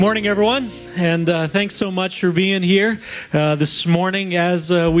Morning, everyone, and thanks so much for being here this morning.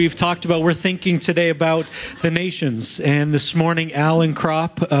 As we've talked about, we're thinking today about the nations, and this morning Alan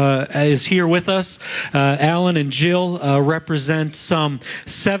Kropp is here with us. Alan and Jill represent some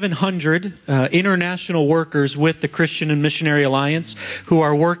 700 international workers with the Christian and Missionary Alliance who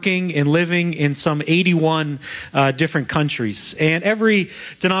are working and living in some 81 different countries. And every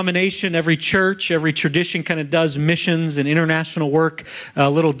denomination, every church, every tradition kind of does missions and international work a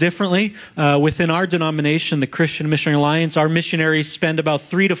little differently. Within our denomination, the Christian Missionary Alliance, our missionaries spend about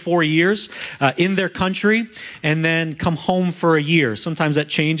 3 to 4 years in their country and then come home for a year. Sometimes that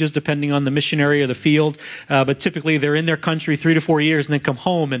changes depending on the missionary or the field, but typically they're in their country 3 to 4 years and then come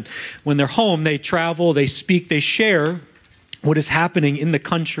home. And when they're home, they travel, they speak, they share what is happening in the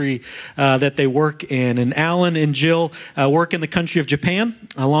country that they work in. And Alan and Jill work in the country of Japan,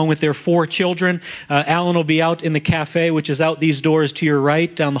 along with their 4 children. Alan will be out in the cafe, which is out these doors to your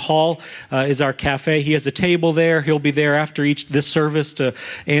right. Down the hall is our cafe. He has a table there. He'll be there after this service to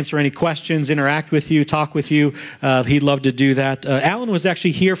answer any questions, interact with you, talk with you. He'd love to do that. Alan was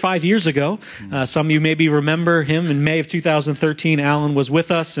actually here 5 years ago. Some of you maybe remember him. In May of 2013, Alan was with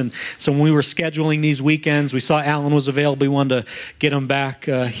us. And so when we were scheduling these weekends, we saw Alan was available. We wanted to get him back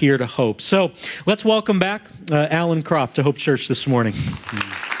here to Hope. So let's welcome back Alan Kropp to Hope Church this morning.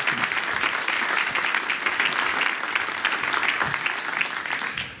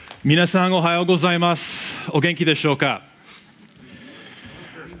 皆さんおはようございます。お元気でしょうか?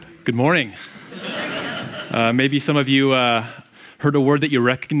 Good morning. Maybe some of you heard a word that you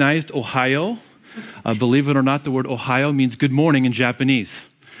recognized, Ohio. Believe it or not, the word Ohio means good morning in Japanese.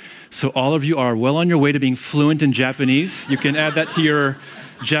 So all of you are well on your way to being fluent in Japanese. You can add that to your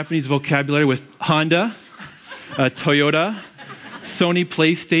Japanese vocabulary with Honda, Toyota, Sony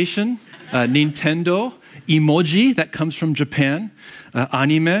PlayStation, Nintendo, emoji, that comes from Japan,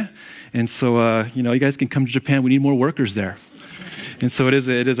 anime. And so, you guys can come to Japan. We need more workers there. And so it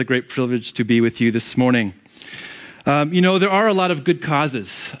is a great privilege to be with you this morning. There are a lot of good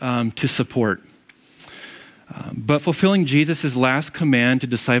causes to support. But fulfilling Jesus' last command to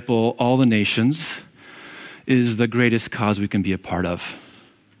disciple all the nations is the greatest cause we can be a part of.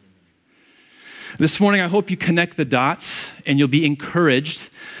 This morning, I hope you connect the dots and you'll be encouraged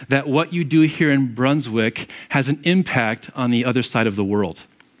that what you do here in Brunswick has an impact on the other side of the world.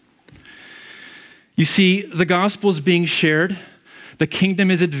 You see, the gospel is being shared, the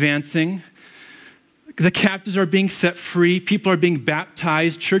kingdom is advancing, the captives are being set free, people are being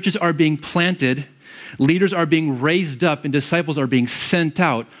baptized, churches are being planted, leaders are being raised up, and disciples are being sent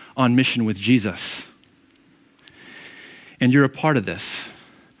out on mission with Jesus. And you're a part of this.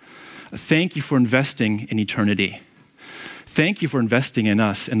 Thank you for investing in eternity. Thank you for investing in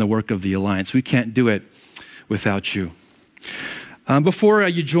us and the work of the Alliance. We can't do it without you. Before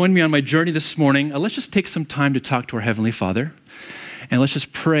you join me on my journey this morning, let's just take some time to talk to our Heavenly Father. And let's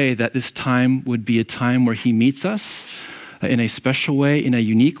just pray that this time would be a time where He meets us in a special way, in a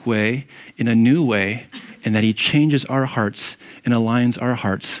unique way, in a new way, and that He changes our hearts and aligns our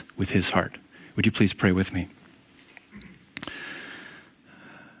hearts with His heart. Would you please pray with me?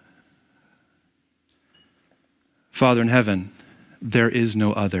 Father in heaven, there is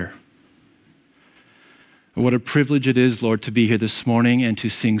no other. What a privilege it is, Lord, to be here this morning and to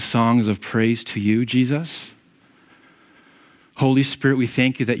sing songs of praise to you, Jesus. Holy Spirit, we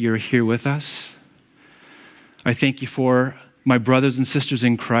thank you that you're here with us. I thank you for my brothers and sisters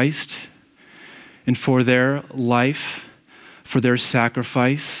in Christ and for their life, for their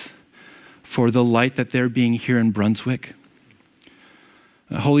sacrifice, for the light that they're being here in Brunswick.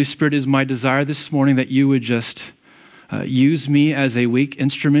 Holy Spirit, it is my desire this morning that you would just use me as a weak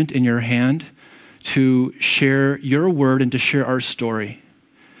instrument in your hand to share your word and to share our story.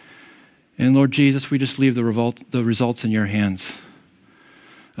 And Lord Jesus, we just leave the results in your hands.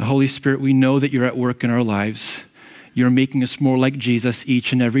 Holy Spirit, we know that you're at work in our lives. You're making us more like Jesus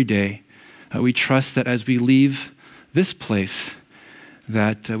each and every day. We trust that as we leave this place,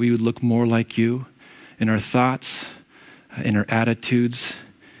 that we would look more like you in our thoughts, in our attitudes,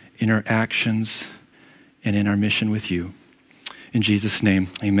 in our actions, and in our mission with you. In Jesus' name,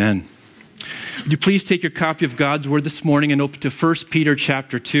 amen. Would you please take your copy of God's Word this morning and open to 1 Peter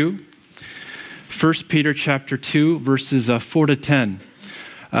chapter 2. 1 Peter chapter 2, verses 4 to 10.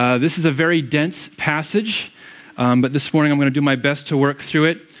 This is a very dense passage, but this morning I'm going to do my best to work through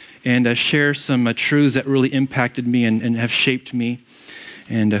it and share some truths that really impacted me and have shaped me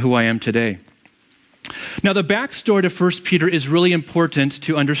and who I am today. Now, the backstory to 1 Peter is really important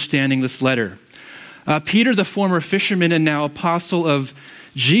to understanding this letter. Peter, the former fisherman and now apostle of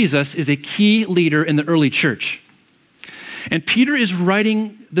Jesus, is a key leader in the early church. And Peter is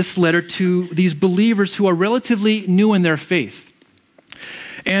writing this letter to these believers who are relatively new in their faith.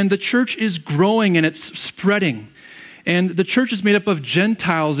 And the church is growing and it's spreading. And the church is made up of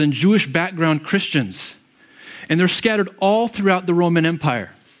Gentiles and Jewish background Christians. And they're scattered all throughout the Roman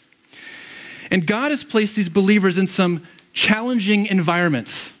Empire. And God has placed these believers in some challenging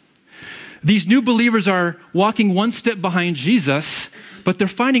environments. These new believers are walking one step behind Jesus, but they're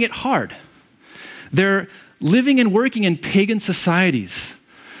finding it hard. They're living and working in pagan societies.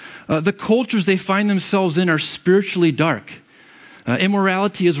 The cultures they find themselves in are spiritually dark.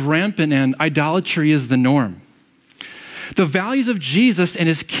 Immorality is rampant and idolatry is the norm. The values of Jesus and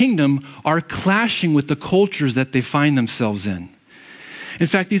his kingdom are clashing with the cultures that they find themselves in. In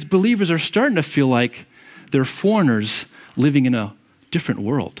fact, these believers are starting to feel like they're foreigners living in a different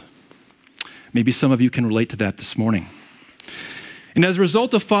world. Maybe some of you can relate to that this morning. And as a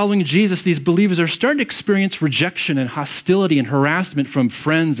result of following Jesus, these believers are starting to experience rejection and hostility and harassment from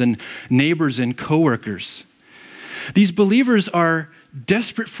friends and neighbors and coworkers. These believers are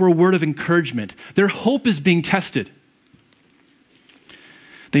desperate for a word of encouragement. Their hope is being tested.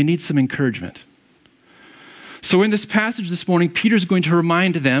 They need some encouragement. So in this passage this morning, Peter's going to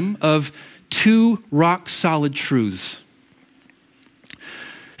remind them of two rock-solid truths.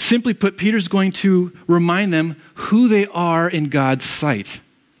 Simply put, Peter's going to remind them who they are in God's sight.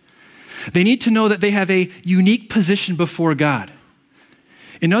 They need to know that they have a unique position before God.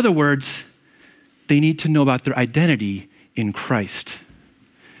 In other words, they need to know about their identity in Christ.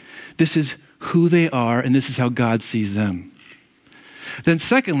 This is who they are, and this is how God sees them. Then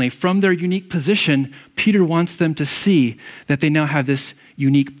secondly, from their unique position, Peter wants them to see that they now have this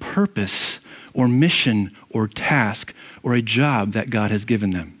unique purpose or mission or task or a job that God has given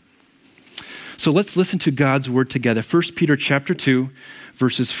them. So let's listen to God's word together. 1 Peter chapter 2,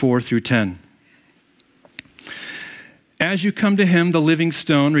 verses 4 through 10. As you come to him, the living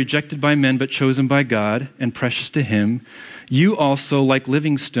stone, rejected by men but chosen by God and precious to him, you also, like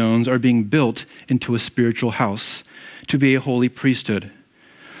living stones, are being built into a spiritual house to be a holy priesthood,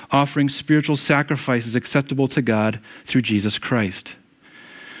 offering spiritual sacrifices acceptable to God through Jesus Christ.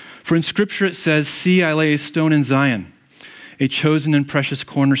 For in Scripture it says, "See, I lay a stone in Zion, a chosen and precious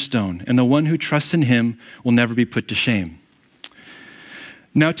cornerstone, and the one who trusts in him will never be put to shame."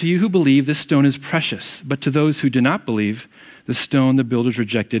 Now to you who believe, this stone is precious, but to those who do not believe, the stone the builders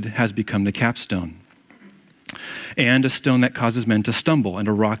rejected has become the capstone, and a stone that causes men to stumble, and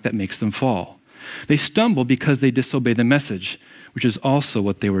a rock that makes them fall. They stumble because they disobey the message, which is also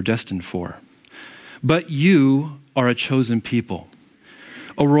what they were destined for. But you are a chosen people,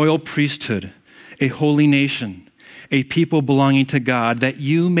 a royal priesthood, a holy nation, a people belonging to God, that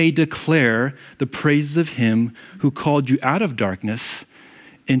you may declare the praises of him who called you out of darkness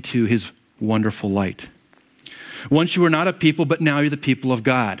into his wonderful light. Once you were not a people, but now you're the people of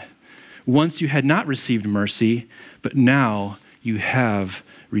God. Once you had not received mercy, but now you have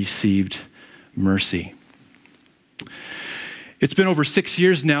received mercy. It's been over 6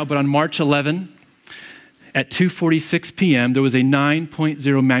 years now, but on March 11, at 2:46 p.m., there was a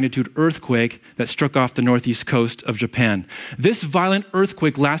 9.0 magnitude earthquake that struck off the northeast coast of Japan. This violent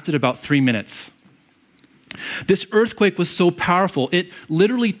earthquake lasted about 3 minutes. This earthquake was so powerful, it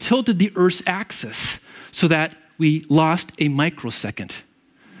literally tilted the Earth's axis so that we lost a microsecond.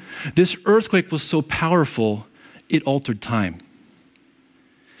 This earthquake was so powerful, it altered time.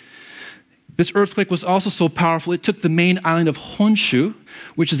 This earthquake was also so powerful, it took the main island of Honshu,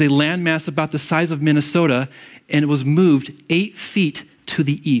 which is a landmass about the size of Minnesota, and it was moved 8 feet to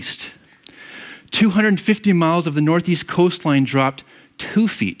the east. 250 miles of the northeast coastline dropped 2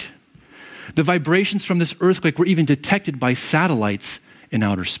 feet. The vibrations from this earthquake were even detected by satellites in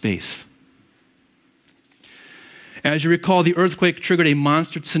outer space. As you recall, the earthquake triggered a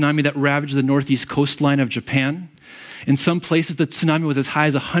monster tsunami that ravaged the northeast coastline of Japan. In some places, the tsunami was as high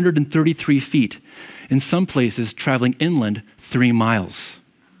as 133 feet. In some places, traveling inland 3 miles.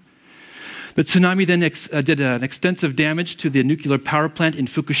 The tsunami then did an extensive damage to the nuclear power plant in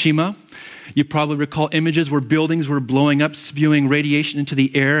Fukushima. You probably recall images where buildings were blowing up, spewing radiation into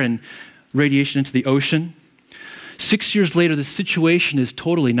the air and radiation into the ocean. 6 years later, the situation is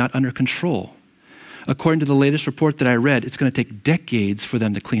totally not under control. According to the latest report that I read, it's going to take decades for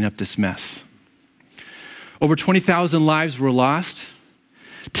them to clean up this mess. Over 20,000 lives were lost.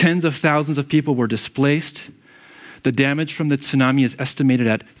 Tens of thousands of people were displaced. The damage from the tsunami is estimated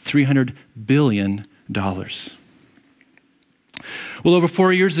at $300 billion. Well, over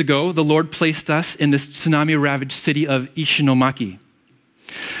 4 years ago, the Lord placed us in this tsunami-ravaged city of Ishinomaki.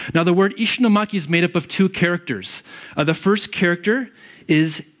 Now, the word Ishinomaki is made up of 2 characters. The first character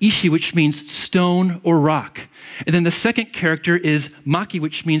is ishi, which means stone or rock. And then the second character is maki,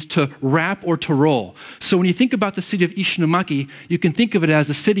 which means to wrap or to roll. So when you think about the city of Ishinomaki, you can think of it as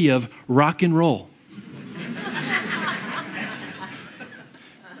the city of rock and roll.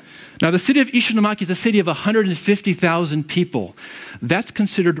 Now, the city of Ishinomaki is a city of 150,000 people. That's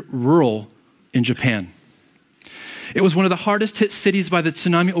considered rural in Japan. It was one of the hardest hit cities by the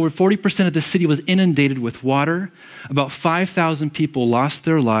tsunami. Over 40% of the city was inundated with water. About 5,000 people lost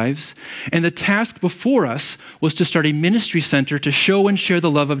their lives. And the task before us was to start a ministry center to show and share the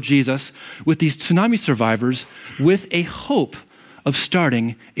love of Jesus with these tsunami survivors with a hope of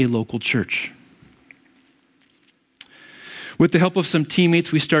starting a local church. With the help of some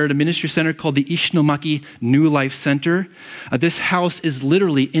teammates, we started a ministry center called the Ishinomaki New Life Center. This house is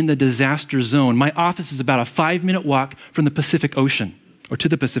literally in the disaster zone. My office is about a 5-minute walk from the Pacific Ocean, or to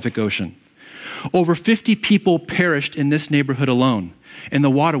the Pacific Ocean. Over 50 people perished in this neighborhood alone, and the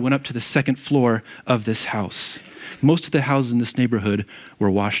water went up to the second floor of this house. Most of the houses in this neighborhood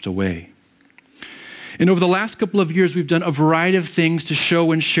were washed away. And over the last couple of years, we've done a variety of things to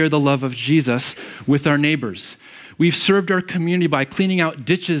show and share the love of Jesus with our neighbors. We've served our community by cleaning out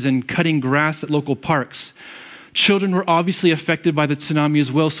ditches and cutting grass at local parks. Children were obviously affected by the tsunami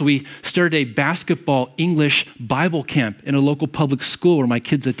as well, so we started a basketball English Bible camp in a local public school where my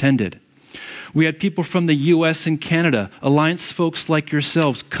kids attended. We had people from the U.S. and Canada, Alliance folks like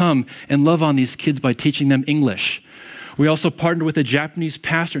yourselves, come and love on these kids by teaching them English. We also partnered with a Japanese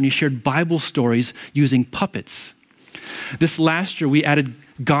pastor, and he shared Bible stories using puppets. This last year, we added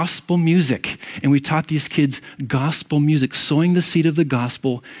gospel music, and we taught these kids gospel music, sowing the seed of the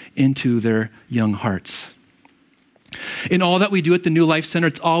gospel into their young hearts. In all that we do at the New Life Center,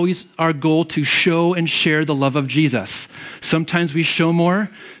 it's always our goal to show and share the love of Jesus. Sometimes we show more,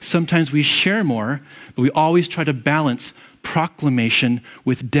 sometimes we share more, but we always try to balance proclamation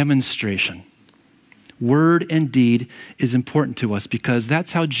with demonstration. Word and deed is important to us because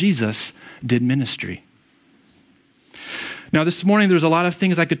that's how Jesus did ministry. Now, this morning, there's a lot of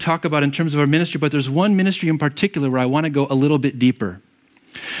things I could talk about in terms of our ministry, but there's one ministry in particular where I want to go a little bit deeper.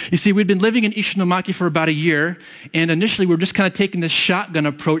 You see, we'd been living in Ishinomaki for about a year, and initially we were just kind of taking this shotgun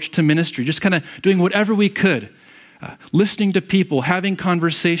approach to ministry, just kind of doing whatever we could, listening to people, having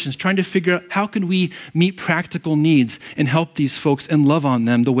conversations, trying to figure out how can we meet practical needs and help these folks and love on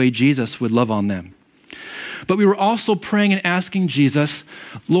them the way Jesus would love on them. But we were also praying and asking Jesus,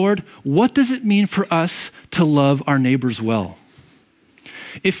 Lord, what does it mean for us to love our neighbors well?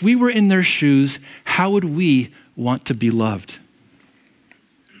 If we were in their shoes, how would we want to be loved?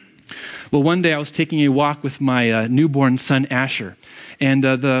 Well, one day I was taking a walk with my newborn son, Asher. And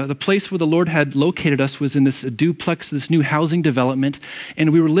the place where the Lord had located us was in this duplex, this new housing development.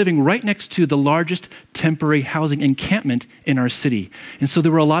 And we were living right next to the largest temporary housing encampment in our city. And so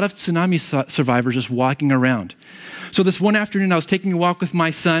there were a lot of tsunami survivors just walking around. So this one afternoon, I was taking a walk with my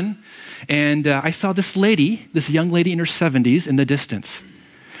son, and I saw this young lady in her 70s in the distance.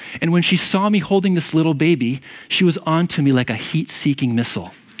 And when she saw me holding this little baby, she was onto me like a heat-seeking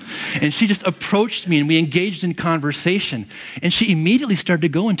missile. And she just approached me and we engaged in conversation. And she immediately started to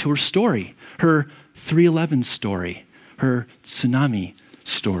go into her story, her 3/11 story, her tsunami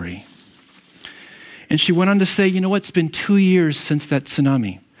story. And she went on to say, you know what, it's been 2 years since that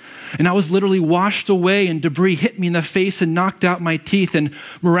tsunami. And I was literally washed away and debris hit me in the face and knocked out my teeth. And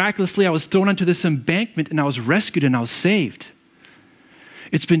miraculously, I was thrown onto this embankment and I was rescued and I was saved.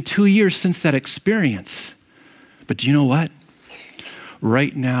 It's been 2 years since that experience. But do you know what?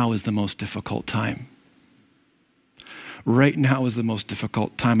 Right now is the most difficult time. Right now is the most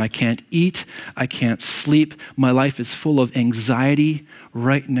difficult time. I can't eat. I can't sleep. My life is full of anxiety.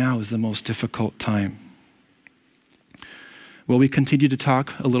 Right now is the most difficult time. Well, we continued to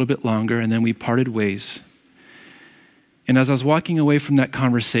talk a little bit longer, and then we parted ways. And as I was walking away from that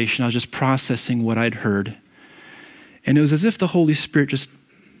conversation, I was just processing what I'd heard. And it was as if the Holy Spirit just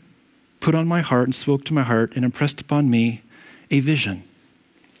put on my heart and spoke to my heart and impressed upon me a vision.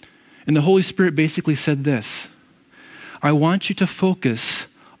 And the Holy Spirit basically said this: I want you to focus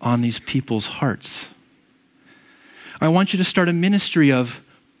on these people's hearts. I want you to start a ministry of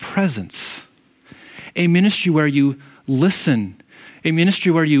presence, a ministry where you listen, a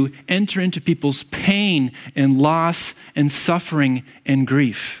ministry where you enter into people's pain and loss and suffering and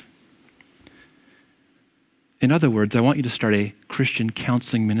grief. In other words, I want you to start a Christian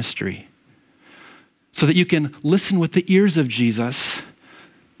counseling ministry so that you can listen with the ears of Jesus,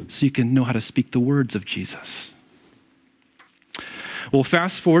 so you can know how to speak the words of Jesus. Well,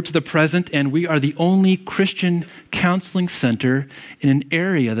 fast forward to the present, and we are the only Christian counseling center in an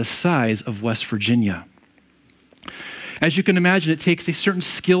area the size of West Virginia. As you can imagine, it takes a certain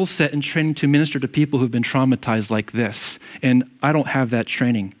skill set and training to minister to people who've been traumatized like this. And I don't have that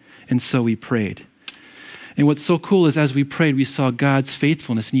training. And so we prayed. And what's so cool is as we prayed, we saw God's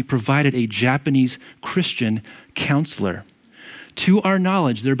faithfulness, and he provided a Japanese Christian counselor. To our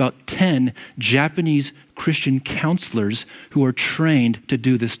knowledge, there are about 10 Japanese Christian counselors who are trained to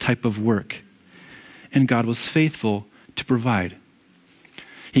do this type of work. And God was faithful to provide.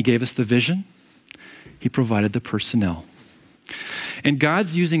 He gave us the vision. He provided the personnel. And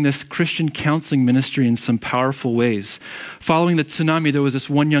God's using this Christian counseling ministry in some powerful ways. Following the tsunami, there was this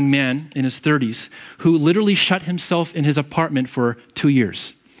one young man in his 30s who literally shut himself in his apartment for 2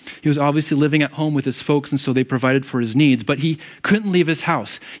 years. He was obviously living at home with his folks, and so they provided for his needs, but he couldn't leave his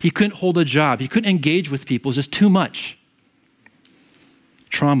house. He couldn't hold a job. He couldn't engage with people. It was just too much.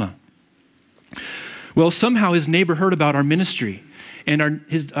 Trauma. Well, somehow his neighbor heard about our ministry. And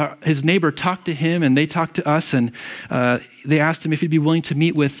his neighbor talked to him, and they talked to us, and they asked him if he'd be willing to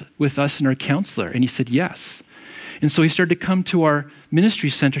meet with us and our counselor. And he said yes. And so he started to come to our ministry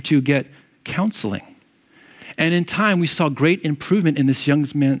center to get counseling. And in time, we saw great improvement in this young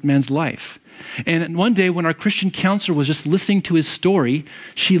man's life. And one day when our Christian counselor was just listening to his story,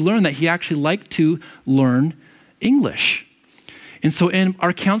 she learned that he actually liked to learn English. And so in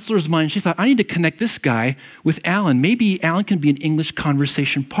our counselor's mind, she thought, I need to connect this guy with Alan. Maybe Alan can be an English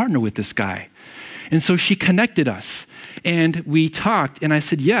conversation partner with this guy. And so she connected us. And we talked, and I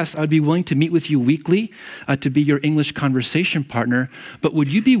said, yes, I'd be willing to meet with you weekly to be your English conversation partner, but would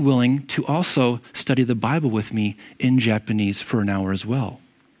you be willing to also study the Bible with me in Japanese for an hour as well?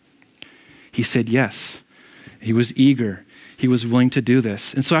 He said yes. He was eager. He was willing to do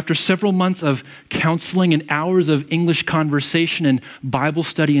this. And so after several months of counseling and hours of English conversation and Bible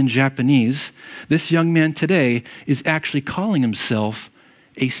study in Japanese, this young man today is actually calling himself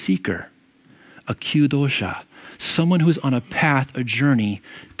a seeker, a kyudosha, someone who's on a path, a journey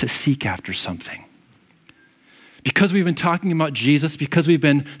to seek after something. Because we've been talking about Jesus, because we've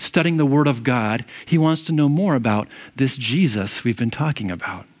been studying the Word of God, he wants to know more about this Jesus we've been talking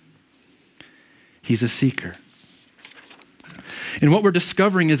about. He's a seeker. And what we're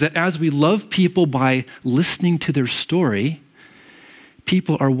discovering is that as we love people by listening to their story,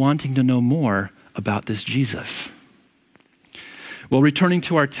 people are wanting to know more about this Jesus. Well, returning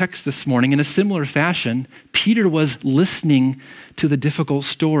to our text this morning, in a similar fashion, Peter was listening to the difficult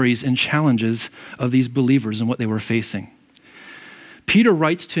stories and challenges of these believers and what they were facing. Peter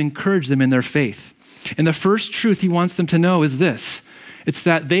writes to encourage them in their faith. And the first truth he wants them to know is this. It's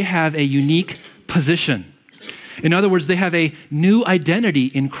that they have a unique position. In other words, they have a new identity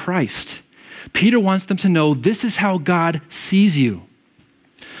in Christ. Peter wants them to know this is how God sees you.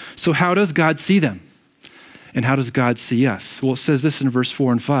 So how does God see them? And how does God see us? Well, it says this in verse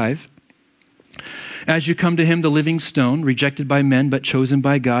 4 and 5. As you come to him, the living stone, rejected by men, but chosen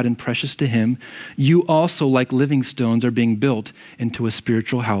by God and precious to him, you also, like living stones, are being built into a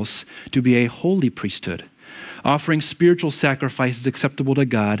spiritual house to be a holy priesthood, offering spiritual sacrifices acceptable to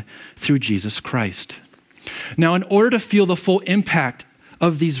God through Jesus Christ. Now, in order to feel the full impact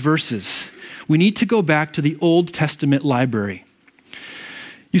of these verses, we need to go back to the Old Testament library.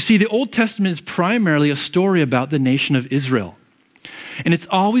 You see, the Old Testament is primarily a story about the nation of Israel. And it's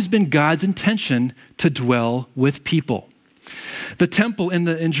always been God's intention to dwell with people. The temple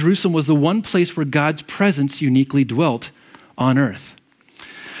in Jerusalem was the one place where God's presence uniquely dwelt on earth.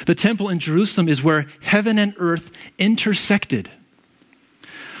 The temple in Jerusalem is where heaven and earth intersected.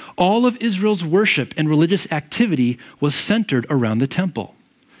 All of Israel's worship and religious activity was centered around the temple.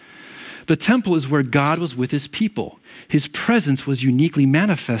 The temple is where God was with his people. His presence was uniquely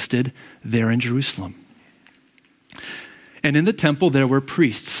manifested there in Jerusalem. And in the temple, there were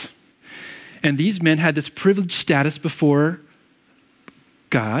priests. And these men had this privileged status before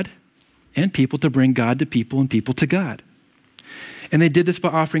God and people to bring God to people and people to God. And they did this by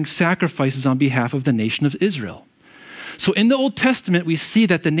offering sacrifices on behalf of the nation of Israel. So in the Old Testament, we see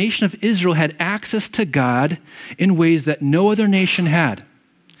that the nation of Israel had access to God in ways that no other nation had.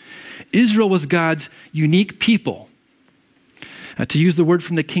 Israel was God's unique people. To use the word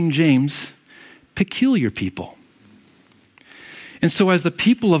from the King James, peculiar people. And so as the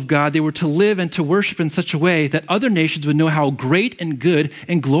people of God, they were to live and to worship in such a way that other nations would know how great and good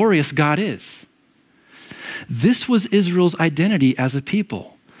and glorious God is. This was Israel's identity as a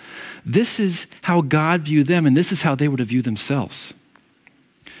people. This is how God viewed them, and this is how they were to view themselves.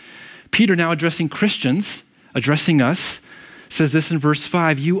 Peter, now addressing Christians, addressing us, says this in verse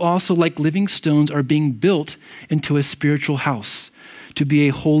 5, you also, like living stones, are being built into a spiritual house to be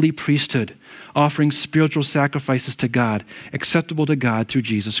a holy priesthood, offering spiritual sacrifices to God, acceptable to God through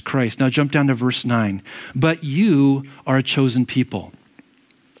Jesus Christ. Now jump down to verse 9. But you are a chosen people.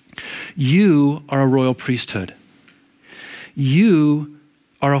 You are a royal priesthood. You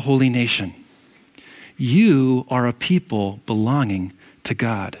are a holy nation. You are a people belonging to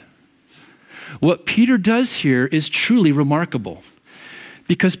God. What Peter does here is truly remarkable,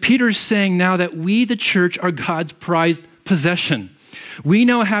 because Peter is saying now that we, the church, are God's prized possession. We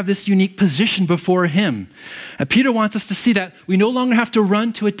now have this unique position before him. And Peter wants us to see that we no longer have to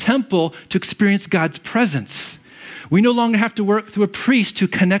run to a temple to experience God's presence. We no longer have to work through a priest to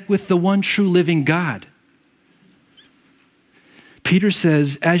connect with the one true living God. Peter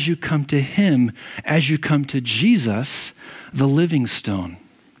says, as you come to him, as you come to Jesus, the living stone.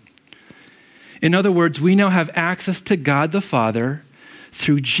 In other words, we now have access to God the Father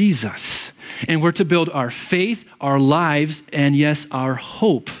through Jesus. And we're to build our faith, our lives, and yes, our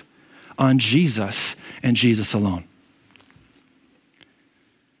hope on Jesus and Jesus alone.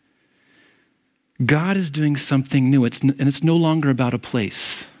 God is doing something new, and it's no longer about a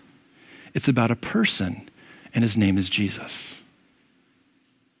place. It's about a person, and his name is Jesus.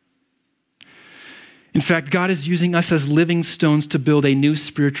 In fact, God is using us as living stones to build a new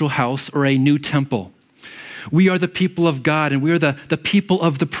spiritual house or a new temple. We are the people of God, and we are the people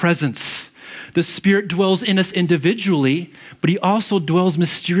of the presence. The Spirit dwells in us individually, but he also dwells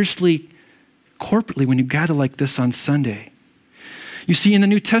mysteriously corporately when you gather like this on Sunday. You see, in the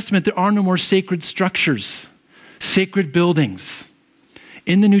New Testament, there are no more sacred structures, sacred buildings.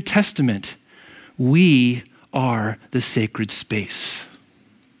 In the New Testament, we are the sacred space.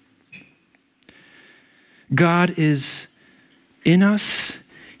 God is in us,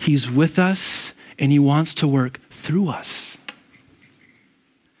 he's with us, and he wants to work through us.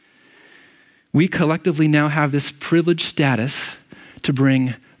 We collectively now have this privileged status to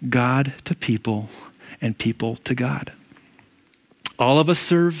bring God to people and people to God. All of us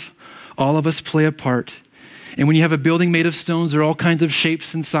serve, all of us play a part. And when you have a building made of stones, there are all kinds of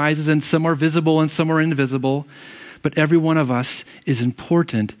shapes and sizes, and some are visible and some are invisible. But every one of us is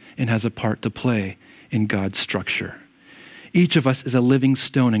important and has a part to play in God's structure. Each of us is a living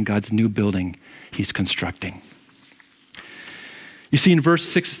stone in God's new building he's constructing. You see, in verse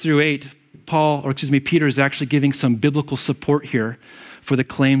 6 through 8, Peter is actually giving some biblical support here for the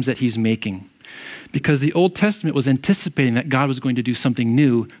claims that he's making. Because the Old Testament was anticipating that God was going to do something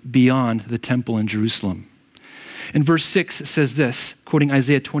new beyond the temple in Jerusalem. In verse 6, it says this, quoting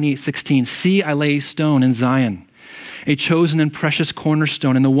Isaiah 28:16, "See, I lay a stone in Zion, a chosen and precious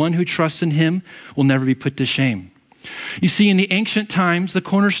cornerstone, and the one who trusts in him will never be put to shame." You see, in the ancient times, the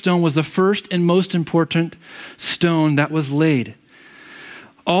cornerstone was the first and most important stone that was laid.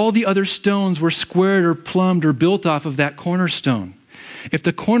 All the other stones were squared or plumbed or built off of that cornerstone. If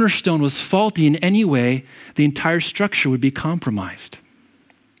the cornerstone was faulty in any way, the entire structure would be compromised.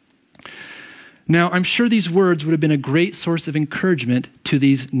 Now, I'm sure these words would have been a great source of encouragement to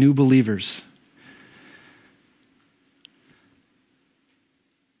these new believers,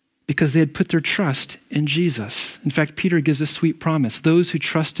 because they had put their trust in Jesus. In fact, Peter gives a sweet promise. Those who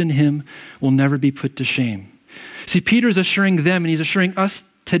trust in him will never be put to shame. See, Peter is assuring them, and he's assuring us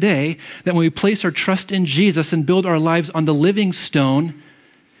today, that when we place our trust in Jesus and build our lives on the living stone,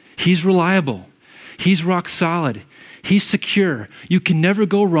 he's reliable. He's rock solid. He's secure. You can never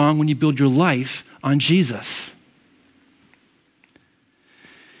go wrong when you build your life on Jesus.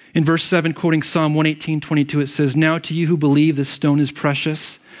 In verse 7, quoting Psalm 118:22, it says, "Now to you who believe, this stone is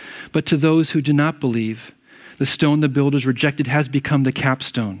precious. But to those who do not believe, the stone the builders rejected has become the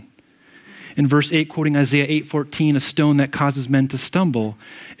capstone." In verse 8, quoting Isaiah 8:14, "A stone that causes men to stumble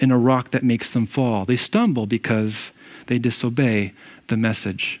and a rock that makes them fall." They stumble because they disobey the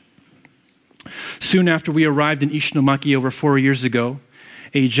message. Soon after we arrived in Ishinomaki over 4 years ago,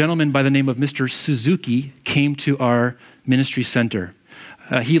 a gentleman by the name of Mr. Suzuki came to our ministry center.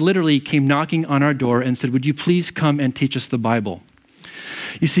 He literally came knocking on our door and said, "Would you please come and teach us the Bible?"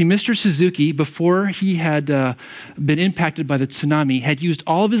 You see, Mr. Suzuki, before he had been impacted by the tsunami, had used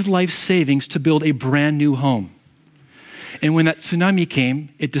all of his life savings to build a brand new home. And when that tsunami came,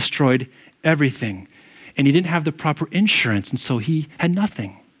 it destroyed everything. And he didn't have the proper insurance, and so he had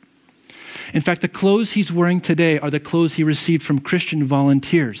nothing. In fact, the clothes he's wearing today are the clothes he received from Christian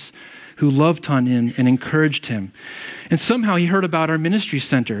volunteers who loved on him and encouraged him. And somehow he heard about our ministry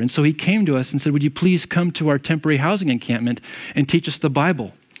center. And so he came to us and said, "Would you please come to our temporary housing encampment and teach us the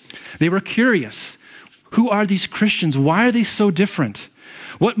Bible?" They were curious. Who are these Christians? Why are they so different?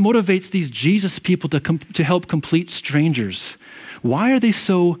 What motivates these Jesus people to help complete strangers? Why are they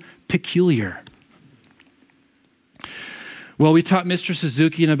so peculiar? Well, we taught Mr.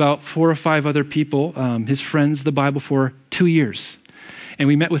 Suzuki and about 4 or 5 other people, his friends, the Bible for 2 years. And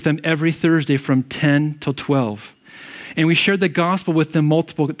we met with them every Thursday from 10 till 12. And we shared the gospel with them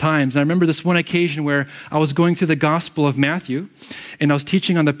multiple times. And I remember this one occasion where I was going through the gospel of Matthew, and I was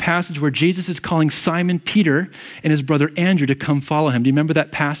teaching on the passage where Jesus is calling Simon Peter and his brother Andrew to come follow him. Do you remember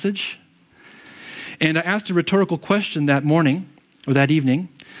that passage? And I asked a rhetorical question that morning, or that evening.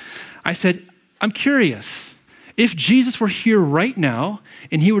 I said, I'm curious, if Jesus were here right now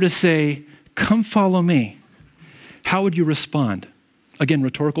and he were to say, come follow me, how would you respond? Again,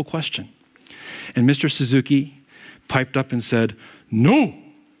 rhetorical question. And Mr. Suzuki piped up and said, no.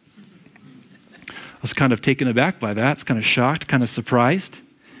 I was kind of taken aback by that. I was kind of shocked, kind of surprised.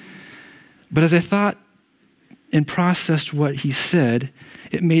 But as I thought and processed what he said,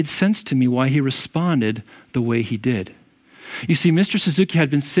 it made sense to me why he responded the way he did. You see, Mr. Suzuki had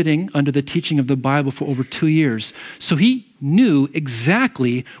been sitting under the teaching of the Bible for over 2 years, so he knew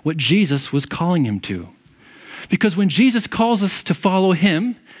exactly what Jesus was calling him to. Because when Jesus calls us to follow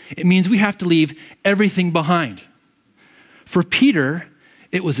him, it means we have to leave everything behind. For Peter,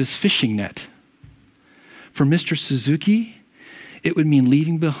 it was his fishing net. For Mr. Suzuki, it would mean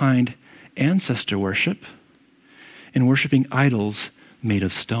leaving behind ancestor worship and worshiping idols made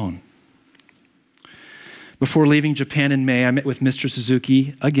of stone. Before leaving Japan in May, I met with Mr.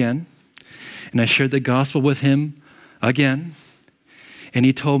 Suzuki again, and I shared the gospel with him again. And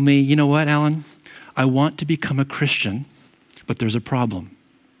he told me, you know what, Alan? I want to become a Christian, but there's a problem.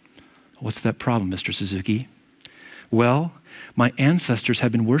 What's that problem, Mr. Suzuki? Well, my ancestors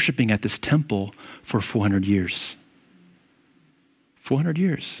have been worshiping at this temple for 400 years. 400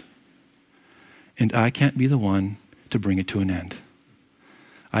 years. And I can't be the one to bring it to an end.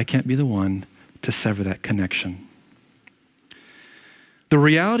 I can't be the one to sever that connection. The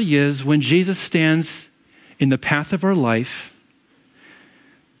reality is, when Jesus stands in the path of our life,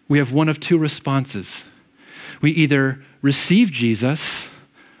 we have one of 2 responses. We either receive Jesus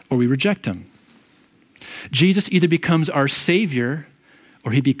or we reject him. Jesus either becomes our Savior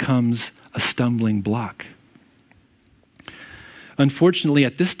or he becomes a stumbling block. Unfortunately,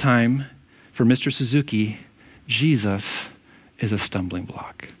 at this time, for Mr. Suzuki, Jesus is a stumbling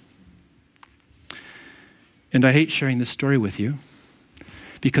block. And I hate sharing this story with you,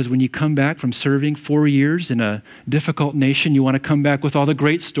 because when you come back from serving 4 years in a difficult nation, you want to come back with all the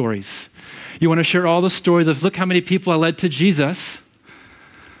great stories. You want to share all the stories of, look how many people I led to Jesus.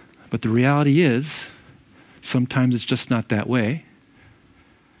 But the reality is, sometimes it's just not that way.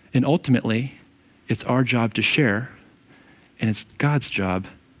 And ultimately, it's our job to share, and it's God's job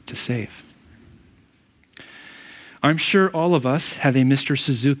to save. I'm sure all of us have a Mr.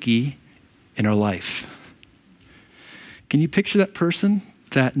 Suzuki in our life. Can you picture that person,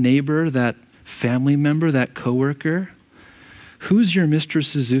 that neighbor, that family member, that coworker? Who's your Mr.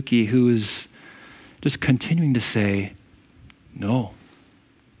 Suzuki who is just continuing to say, no?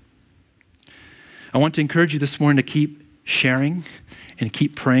 I want to encourage you this morning to keep sharing and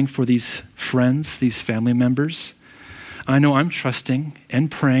keep praying for these friends, these family members. I know I'm trusting and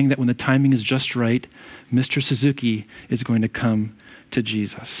praying that when the timing is just right, Mr. Suzuki is going to come to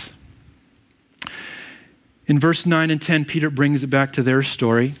Jesus. In verse 9 and 10, Peter brings it back to their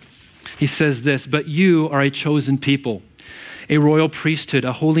story. He says this, but you are a chosen people, a royal priesthood,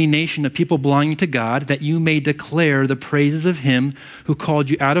 a holy nation, a people belonging to God, that you may declare the praises of him who called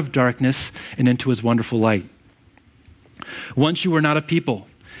you out of darkness and into his wonderful light. Once you were not a people,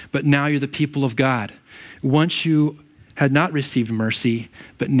 but now you're the people of God. Once you had not received mercy,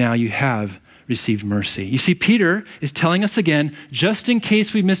 but now you have received mercy. You see, Peter is telling us again, just in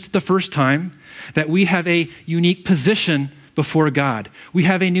case we missed it the first time, that we have a unique position before God. We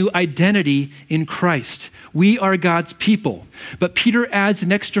have a new identity in Christ. We are God's people. But Peter adds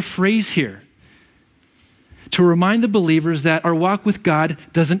an extra phrase here to remind the believers that our walk with God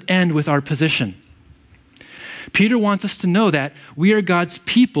doesn't end with our position. Peter wants us to know that we are God's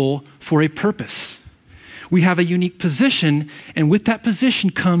people for a purpose. We have a unique position, and with that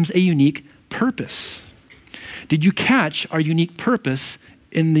position comes a unique purpose. Did you catch our unique purpose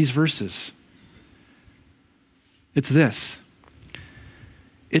in these verses? It's this.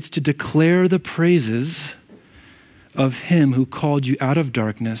 It's to declare the praises of him who called you out of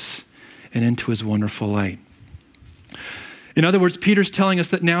darkness and into his wonderful light. In other words, Peter's telling us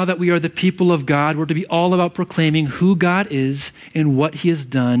that now that we are the people of God, we're to be all about proclaiming who God is and what he has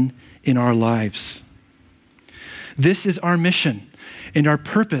done in our lives. This is our mission, and our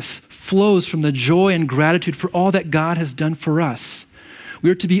purpose flows from the joy and gratitude for all that God has done for us. We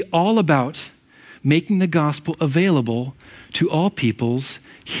are to be all about making the gospel available to all peoples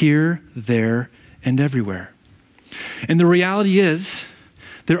here, there, and everywhere. And the reality is,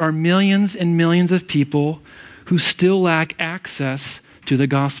 there are millions and millions of people who still lack access to the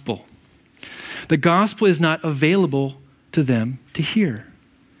gospel. The gospel is not available to them to hear.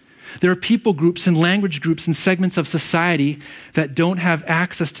 There are people groups and language groups and segments of society that don't have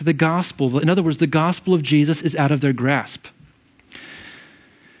access to the gospel. In other words, the gospel of Jesus is out of their grasp.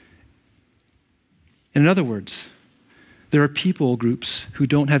 In other words, there are people groups who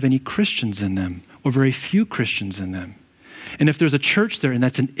don't have any Christians in them, or very few Christians in them. And if there's a church there, and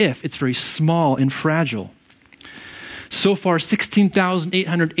that's an if, it's very small and fragile. So far,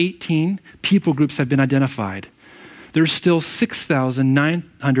 16,818 people groups have been identified. There's still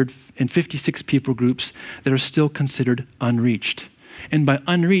 6,956 people groups that are still considered unreached. And by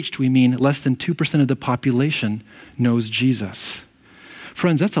unreached, we mean less than 2% of the population knows Jesus.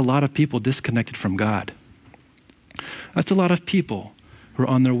 Friends, that's a lot of people disconnected from God. That's a lot of people who are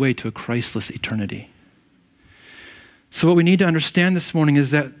on their way to a Christless eternity. So what we need to understand this morning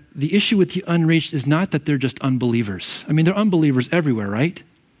is that the issue with the unreached is not that they're just unbelievers. I mean, they're unbelievers everywhere, right?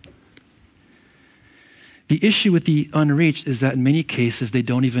 The issue with the unreached is that in many cases, they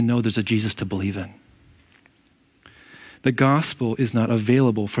don't even know there's a Jesus to believe in. The gospel is not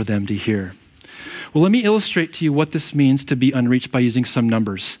available for them to hear. Well, let me illustrate to you what this means to be unreached by using some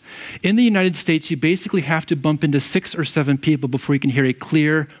numbers. In the United States, you basically have to bump into 6 or 7 people before you can hear a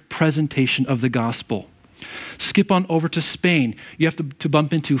clear presentation of the gospel. Skip on over to Spain. You have to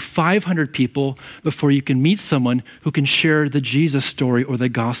bump into 500 people before you can meet someone who can share the Jesus story or the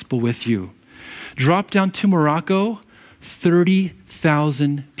gospel with you. Drop down to Morocco,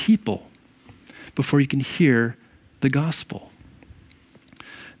 30,000 people before you can hear the gospel.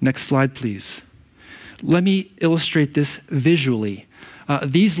 Next slide, please. Let me illustrate this visually.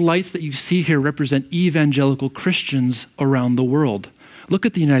 These lights that you see here represent evangelical Christians around the world. Look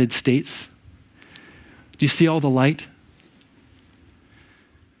at the United States. Do you see all the light?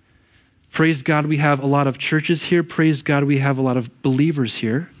 Praise God, we have a lot of churches here. Praise God, we have a lot of believers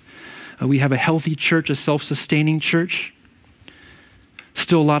here. We have a healthy church, a self-sustaining church.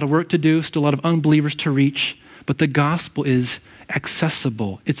 Still a lot of work to do, still a lot of unbelievers to reach, but the gospel is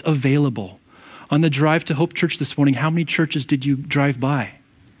accessible. It's available. On the drive to Hope Church this morning, how many churches did you drive by?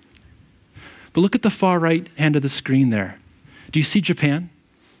 But look at the far right hand of the screen there. Do you see Japan?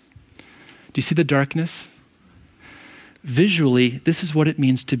 Do you see the darkness? Visually, this is what it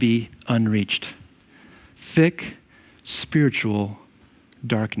means to be unreached. Thick, spiritual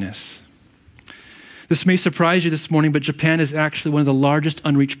darkness. This may surprise you this morning, but Japan is actually one of the largest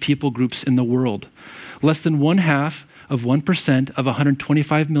unreached people groups in the world. Less than 1% of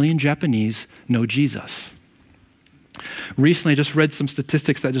 125 million Japanese know Jesus. Recently, I just read some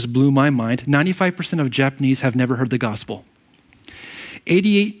statistics that just blew my mind. 95% of Japanese have never heard the gospel.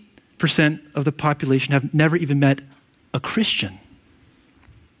 88% of the population have never even met a Christian.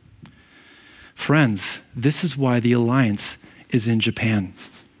 Friends, this is why the Alliance is in Japan.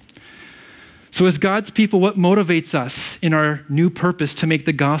 So as God's people, what motivates us in our new purpose to make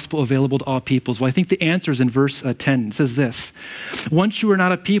the gospel available to all peoples? Well, I think the answer is in verse 10. It says this: once you were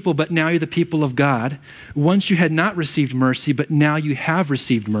not a people, but now you're the people of God. Once you had not received mercy, but now you have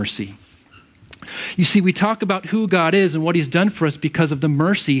received mercy. You see, we talk about who God is and what he's done for us because of the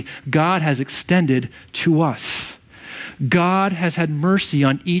mercy God has extended to us. God has had mercy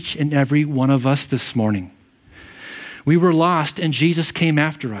on each and every one of us this morning. We were lost and Jesus came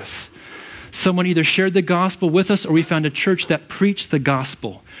after us. Someone either shared the gospel with us or we found a church that preached the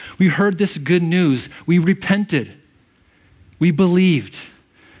gospel. We heard this good news. We repented. We believed.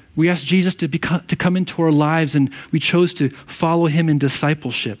 We asked Jesus to come into our lives and we chose to follow him in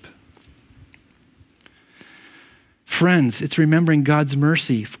discipleship. Friends, it's remembering God's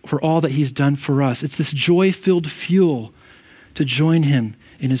mercy for all that he's done for us. It's this joy-filled fuel to join him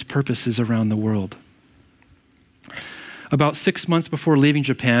in his purposes around the world. About 6 months before leaving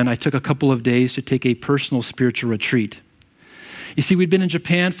Japan, I took a couple of days to take a personal spiritual retreat. You see, we'd been in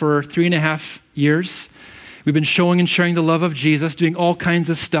Japan for 3.5 years. We've been showing and sharing the love of Jesus, doing all kinds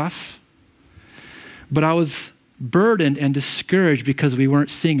of stuff. But I was burdened and discouraged because we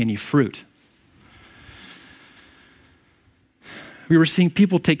weren't seeing any fruit. We were seeing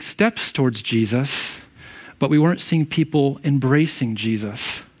people take steps towards Jesus, but we weren't seeing people embracing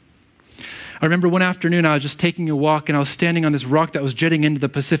Jesus. I remember one afternoon I was just taking a walk and I was standing on this rock that was jetting into the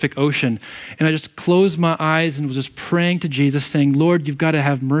Pacific Ocean. And I just closed my eyes and was just praying to Jesus saying, Lord, you've got to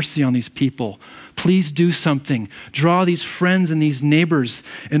have mercy on these people. Please do something. Draw these friends and these neighbors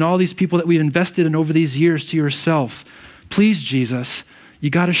and all these people that we've invested in over these years to yourself. Please, Jesus, you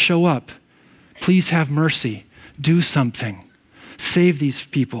got to show up. Please have mercy. Do something. Save these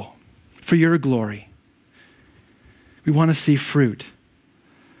people for your glory. We want to see fruit.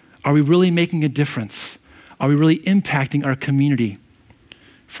 Are we really making a difference? Are we really impacting our community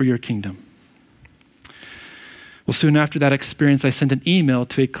for your kingdom? Well, soon after that experience, I sent an email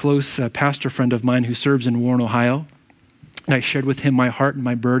to a close pastor friend of mine who serves in Warren, Ohio. And I shared with him my heart and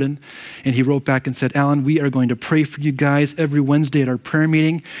my burden. And he wrote back and said, Alan, we are going to pray for you guys every Wednesday at our prayer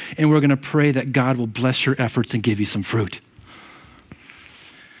meeting. And we're going to pray that God will bless your efforts and give you some fruit.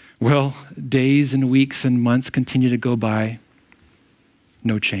 Well, days and weeks and months continue to go by.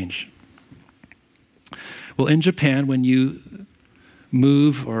 No change. Well, in Japan, when you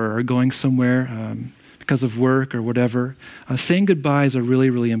move or are going somewhere because of work or whatever, saying goodbyes are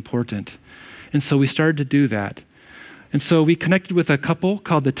really, really important. And so we started to do that. And so we connected with a couple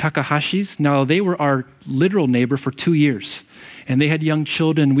called the Takahashis. Now, they were our literal neighbor for 2 years. And they had young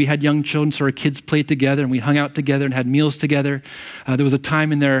children. We had young children, so our kids played together, and we hung out together and had meals together. There was a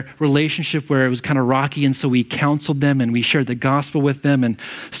time in their relationship where it was kind of rocky, and so we counseled them, and we shared the gospel with them and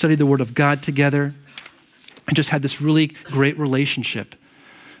studied the Word of God together. And just had this really great relationship.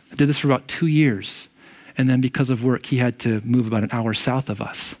 I did this for about 2 years. And then because of work, he had to move about an hour south of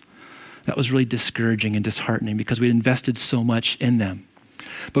us. That was really discouraging and disheartening because we had invested so much in them.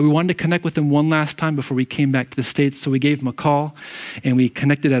 But we wanted to connect with them one last time before we came back to the States. So we gave them a call and we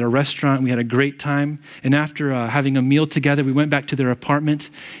connected at a restaurant. We had a great time. And after having a meal together, we went back to their apartment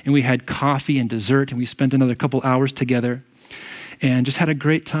and we had coffee and dessert and we spent another couple hours together and just had a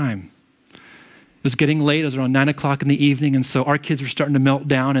great time. It was getting late. It was around 9 o'clock in the evening. And so our kids were starting to melt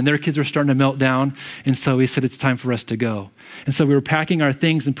down and their kids were starting to melt down. And so we said, it's time for us to go. And so we were packing our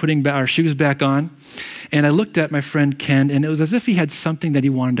things and putting our shoes back on. And I looked at my friend Ken, and it was as if he had something that he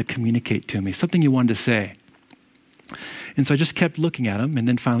wanted to communicate to me, something he wanted to say. And so I just kept looking at him. And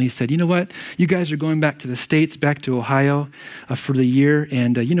then finally he said, you know what? You guys are going back to the States, back to Ohio for the year.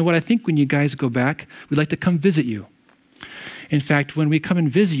 And you know what? I think when you guys go back, we'd like to come visit you. In fact, when we come and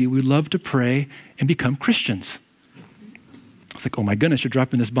visit you, we'd love to pray and become Christians. I was like, oh my goodness, you're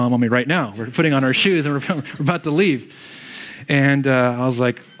dropping this bomb on me right now. We're putting on our shoes and we're about to leave. And I was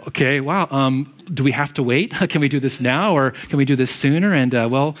like, okay, wow, do we have to wait? Can we do this now or can we do this sooner? And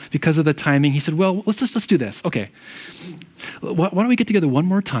well, because of the timing, he said, well, let's do this. Okay, why don't we get together one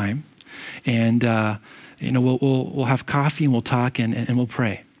more time and we'll have coffee and we'll talk and we'll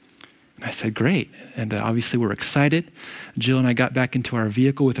pray. I said, great. And obviously we're excited. Jill and I got back into our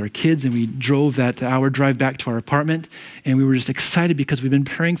vehicle with our kids and we drove that hour drive back to our apartment. And we were just excited because we've been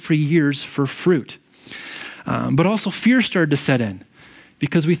praying for years for fruit. But also fear started to set in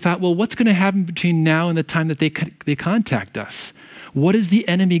because we thought, well, what's going to happen between now and the time that they contact us? What is the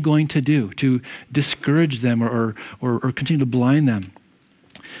enemy going to do to discourage them or continue to blind them?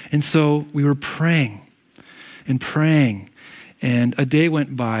 And so we were praying and praying. And a day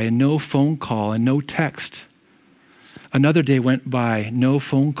went by and no phone call and no text. Another day went by, no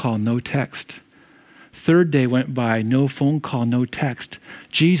phone call, no text. Third day went by, no phone call, no text.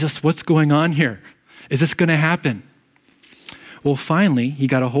 Jesus, what's going on here? Is this going to happen? Well, finally, he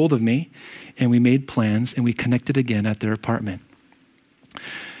got a hold of me and we made plans and we connected again at their apartment.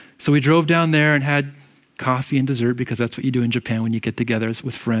 So we drove down there and had coffee and dessert because that's what you do in Japan when you get together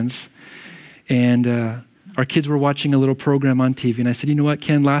with friends. And our kids were watching a little program on TV, and I said, you know what,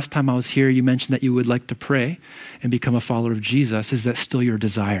 Ken, last time I was here, you mentioned that you would like to pray and become a follower of Jesus. Is that still your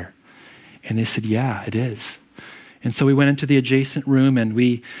desire? And they said, yeah, it is. And so we went into the adjacent room, and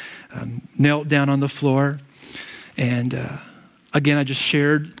we knelt down on the floor. And again, I just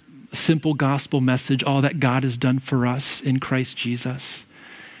shared a simple gospel message, all that God has done for us in Christ Jesus.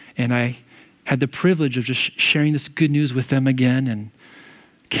 And I had the privilege of just sharing this good news with them again. And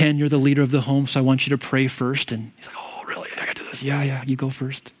Ken, you're the leader of the home, so I want you to pray first. And he's like, oh, really? I got to do this? Yeah, you go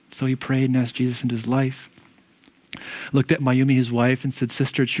first. So he prayed and asked Jesus into his life. Looked at Mayumi, his wife, and said,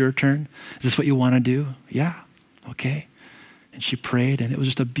 sister, it's your turn. Is this what you want to do? Yeah, okay. And she prayed, and it was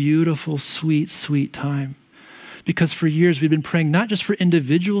just a beautiful, sweet, sweet time. Because for years we've been praying not just for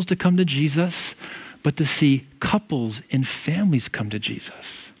individuals to come to Jesus, but to see couples and families come to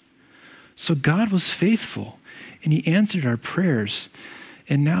Jesus. So God was faithful, and he answered our prayers.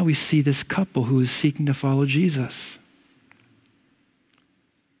 And now we see this couple who is seeking to follow Jesus.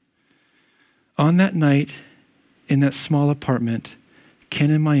 On that night, in that small apartment,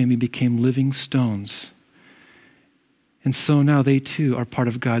 Ken and Mayumi became living stones. And so now they too are part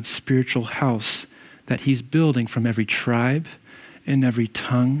of God's spiritual house that he's building from every tribe and every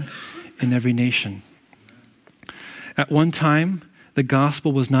tongue and every nation. At one time, the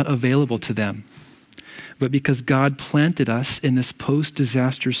gospel was not available to them. But because God planted us in this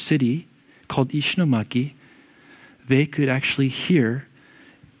post-disaster city called Ishinomaki, they could actually hear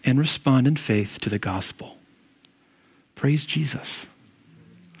and respond in faith to the gospel. Praise Jesus.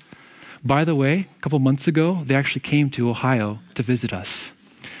 By the way, a couple months ago, they actually came to Ohio to visit us.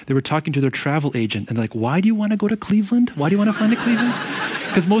 They were talking to their travel agent and they're like, why do you want to go to Cleveland? Why do you want to fly to Cleveland?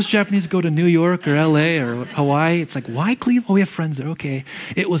 Because most Japanese go to New York or LA or Hawaii. It's like, why Cleveland? Oh, we have friends there. Okay.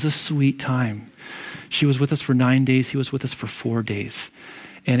 It was a sweet time. She was with us for 9 days. He was with us for 4 days.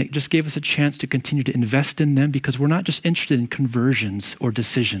 And it just gave us a chance to continue to invest in them because we're not just interested in conversions or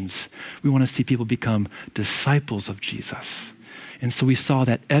decisions. We want to see people become disciples of Jesus. And so we saw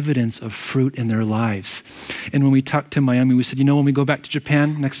that evidence of fruit in their lives. And when we talked to Miami, we said, when we go back to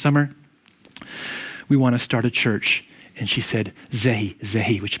Japan next summer, we want to start a church. And she said, Zehi,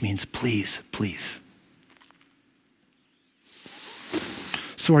 Zehi, which means please, please.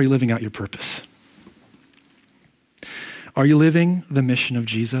 So are you living out your purpose? Are you living the mission of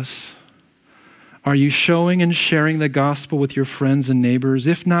Jesus? Are you showing and sharing the gospel with your friends and neighbors?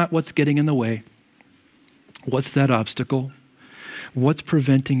 If not, what's getting in the way? What's that obstacle? What's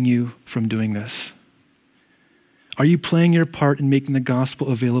preventing you from doing this? Are you playing your part in making the gospel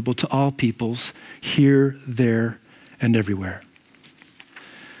available to all peoples, here, there, and everywhere?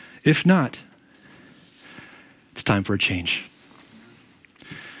 If not, it's time for a change.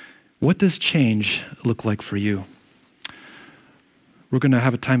 What does change look like for you? We're going to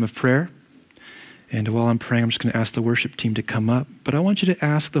have a time of prayer. And while I'm praying, I'm just going to ask the worship team to come up. But I want you to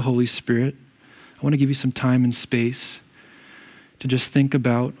ask the Holy Spirit. I want to give you some time and space to just think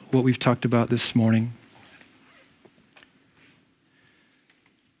about what we've talked about this morning.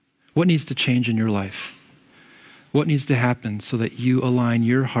 What needs to change in your life? What needs to happen so that you align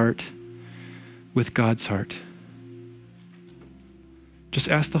your heart with God's heart? Just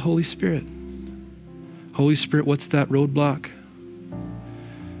ask the Holy Spirit. Holy Spirit, what's that roadblock?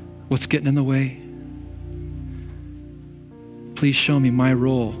 What's getting in the way? Please show me my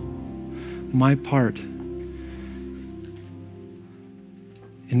role, my part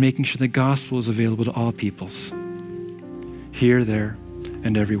in making sure the gospel is available to all peoples, here, there,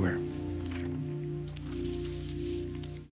 and everywhere.